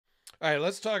All right,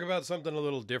 let's talk about something a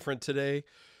little different today.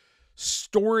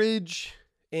 Storage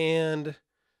and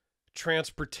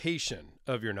transportation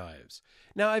of your knives.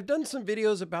 Now, I've done some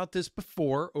videos about this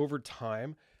before over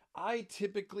time. I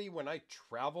typically, when I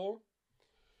travel,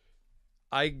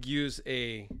 I use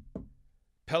a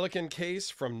Pelican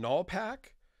case from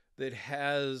Nullpack that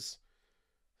has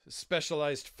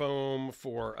specialized foam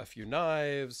for a few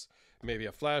knives, maybe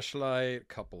a flashlight, a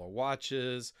couple of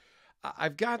watches.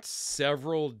 I've got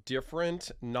several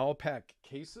different Nullpack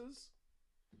cases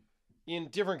in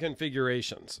different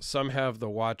configurations. Some have the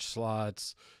watch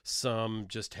slots, some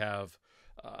just have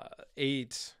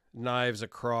 8 knives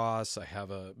across. I have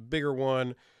a bigger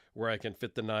one where I can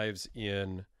fit the knives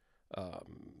in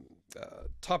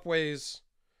top ways,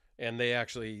 and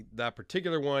that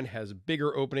particular one has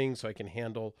bigger openings so I can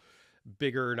handle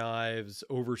bigger knives,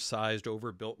 oversized,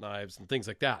 overbuilt knives, and things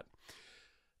like that.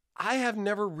 I have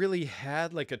never really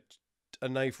had like a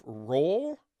knife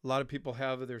roll. A lot of people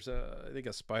have. I think a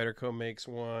Spyderco makes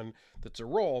one that's a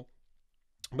roll.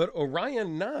 But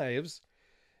Orion Knives,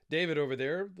 David over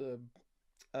there,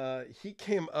 he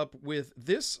came up with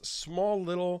this small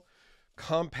little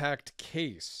compact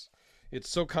case. It's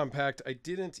so compact, I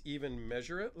didn't even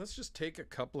measure it. Let's just take a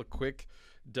couple of quick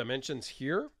dimensions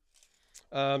here.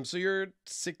 So you're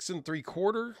 6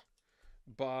 3/4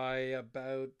 by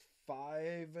about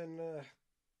 5 1/4,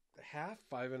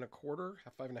 5 1/4,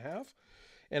 5 1/2.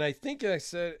 And I think I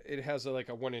said it has like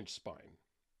a 1-inch spine.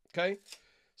 Okay.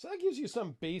 So that gives you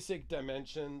some basic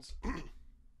dimensions.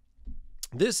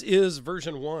 This is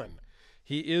version 1.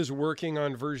 He is working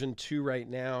on version 2 right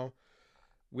now,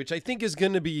 which I think is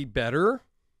going to be better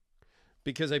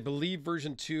because I believe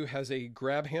version 2 has a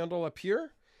grab handle up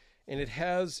here, and it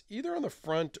has either on the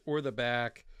front or the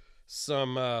back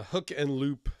some hook and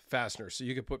loop fasteners. So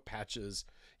you can put patches,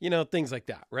 things like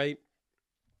that, right?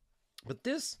 But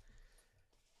this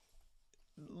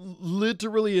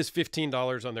literally is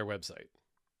 $15 on their website.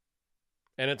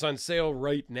 And it's on sale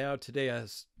right now today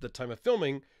as the time of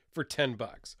filming for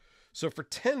 $10. So for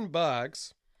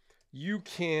 $10, you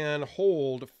can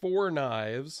hold 4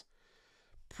 knives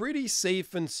pretty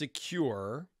safe and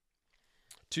secure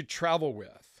to travel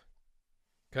with.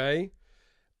 Okay?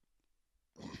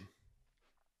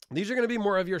 These are going to be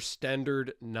more of your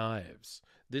standard knives.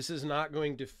 This is not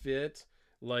going to fit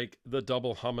like the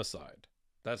double homicide.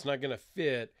 That's not going to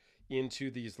fit into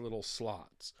these little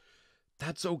slots.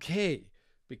 That's okay,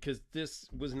 because this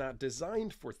was not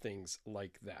designed for things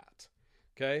like that.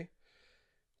 Okay?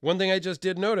 One thing I just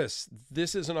did notice,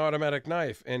 this is an automatic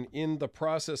knife, and in the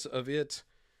process of it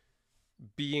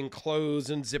being closed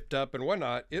and zipped up and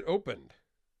whatnot, it opened.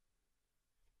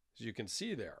 As you can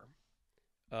see there.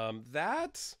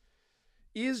 That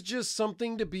is just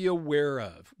something to be aware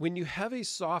of. When you have a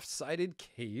soft-sided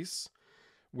case,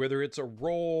 whether it's a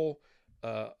roll,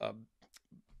 a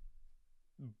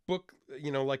book,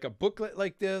 like a booklet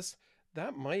like this,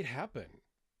 that might happen.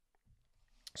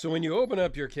 So when you open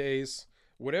up your case,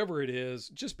 whatever it is,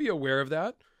 just be aware of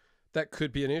that. That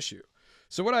could be an issue.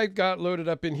 So what I've got loaded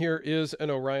up in here is an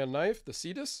Orion knife, the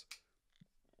Cetus.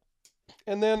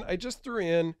 And then I just threw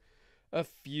in a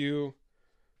few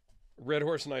Red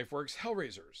Horse Knife Works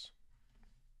Hellraisers,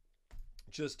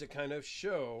 just to kind of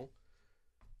show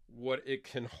what it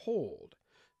can hold.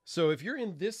 So if you're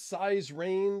in this size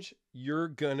range, you're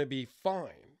going to be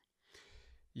fine.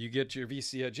 You get your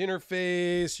VC Edge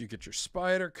interface, you get your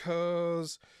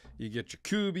Spydercos, you get your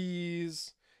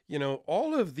Kubies,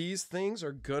 all of these things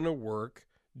are going to work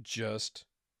just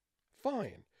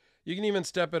fine. You can even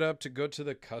step it up to go to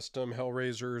the custom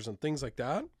Hellraisers and things like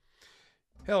that.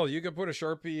 Hell, you could put a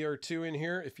Sharpie or 2 in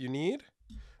here if you need.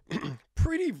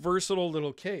 Pretty versatile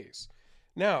little case.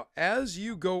 Now, as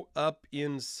you go up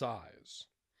in size,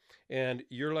 and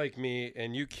you're like me,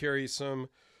 and you carry some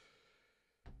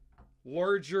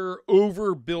larger,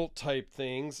 overbuilt type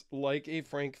things like a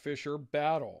Frank Fisher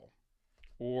Battle,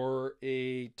 or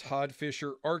a Todd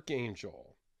Fisher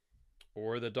Archangel,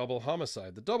 or the Double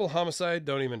Homicide. The Double Homicide,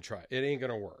 don't even try. It ain't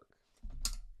going to work.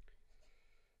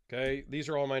 Okay, these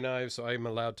are all my knives, so I'm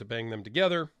allowed to bang them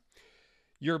together.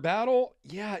 Your Battle,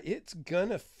 yeah, it's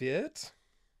gonna fit,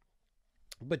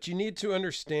 but you need to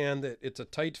understand that it's a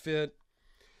tight fit,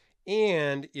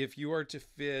 and if you are to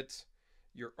fit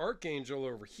your Archangel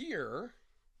over here,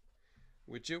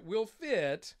 which it will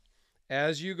fit,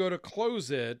 as you go to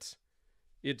close it,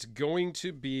 it's going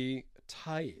to be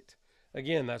tight.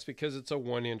 Again, that's because it's a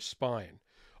 1-inch spine.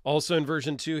 Also in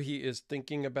version 2, he is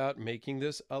thinking about making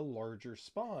this a larger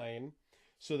spine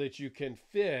so that you can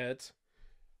fit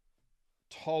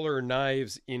taller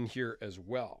knives in here as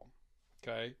well.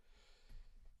 Okay.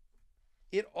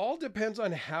 it all depends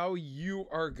on how you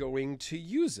are going to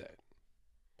use it.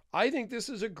 I think this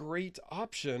is a great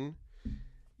option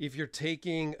if you're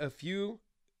taking a few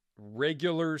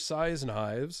regular size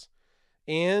knives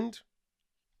and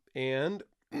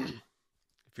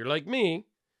if you're like me,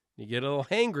 you get a little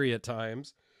hangry at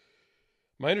times.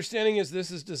 My understanding is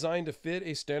this is designed to fit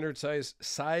a standard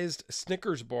sized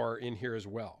Snickers bar in here as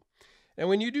well. And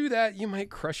when you do that, you might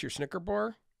crush your Snicker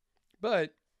bar,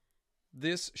 but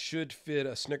this should fit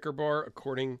a Snicker bar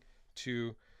according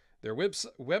to their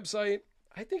website.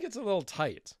 I think it's a little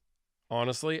tight.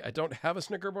 Honestly, I don't have a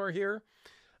Snicker bar here.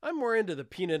 I'm more into the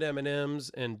peanut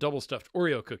M&Ms and double stuffed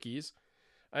Oreo cookies.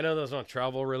 I know those don't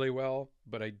travel really well,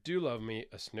 but I do love me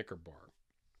a Snicker bar.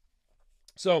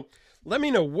 So let me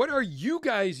know, what are you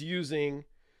guys using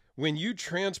when you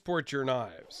transport your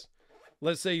knives?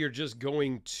 Let's say you're just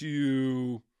going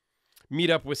to meet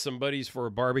up with some buddies for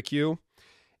a barbecue.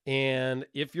 And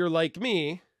if you're like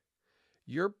me,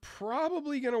 you're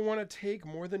probably going to want to take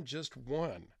more than just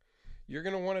one. You're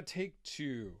going to want to take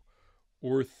 2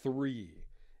 or 3,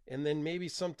 and then maybe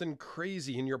something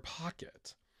crazy in your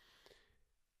pocket.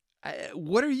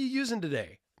 What are you using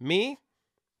today? Me,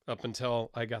 up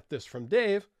until I got this from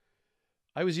Dave,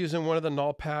 I was using one of the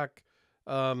Nalpac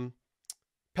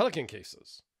Pelican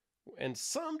cases. And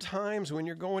sometimes when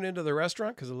you're going into the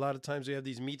restaurant, because a lot of times we have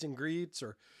these meet and greets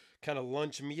or kind of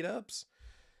lunch meetups,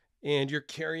 and you're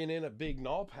carrying in a big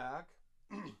Nalpac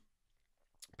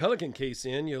Pelican case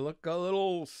in, you look a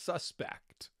little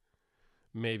suspect.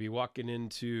 Maybe walking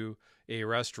into a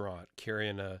restaurant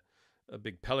carrying a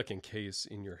big Pelican case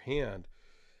in your hand.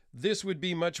 This would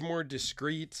be much more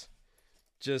discreet,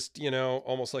 just, you know,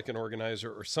 almost like an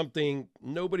organizer or something.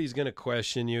 Nobody's going to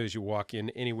question you as you walk in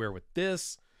anywhere with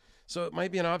this. So it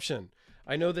might be an option.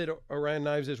 I know that Orion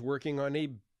Knives is working on a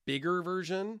bigger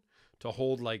version to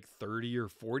hold like 30 or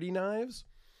 40 knives.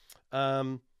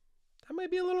 That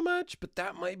might be a little much, but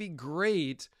that might be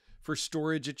great for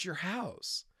storage at your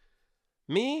house.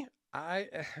 Me, I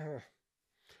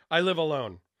live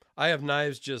alone. I have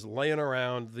knives just laying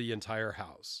around the entire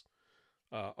house.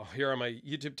 Here on my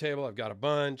YouTube table, I've got a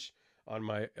bunch. On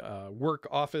my work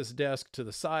office desk to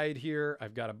the side here,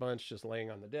 I've got a bunch just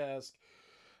laying on the desk.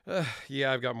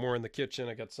 Yeah, I've got more in the kitchen.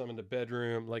 I got some in the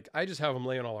bedroom. Like, I just have them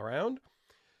laying all around.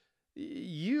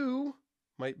 You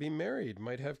might be married,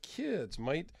 might have kids,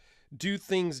 might do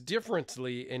things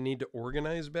differently and need to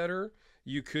organize better.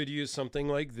 You could use something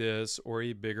like this or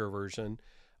a bigger version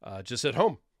just at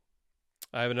home.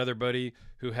 I have another buddy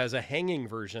who has a hanging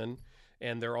version,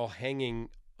 and they're all hanging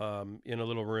in a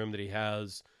little room that he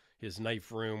has, his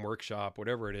knife room, workshop,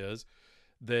 whatever it is,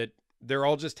 that they're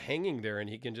all just hanging there, and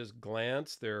he can just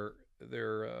glance. They're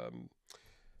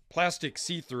plastic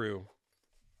see-through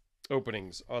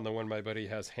openings on the one my buddy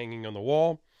has hanging on the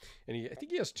wall, and I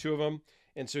think he has 2 of them,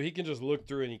 and so he can just look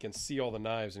through and he can see all the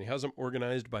knives, and he has them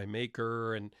organized by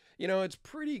maker, and you know, it's a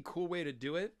pretty cool way to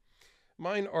do it.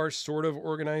 Mine are sort of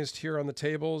organized here on the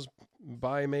tables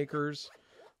by makers.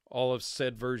 All of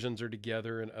said versions are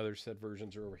together and other said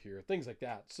versions are over here, things like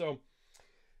that. So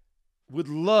would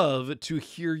love to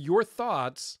hear your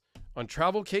thoughts on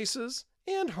travel cases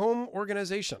and home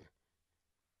organization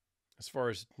as far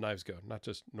as knives go, not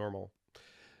just normal.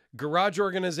 Garage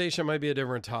organization might be a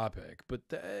different topic, but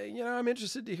you know, I'm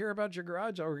interested to hear about your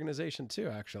garage organization too,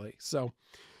 actually. So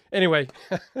anyway,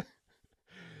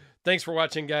 thanks for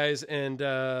watching, guys. And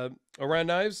Orion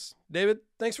Knives, David,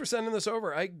 thanks for sending this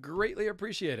over. I greatly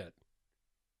appreciate it.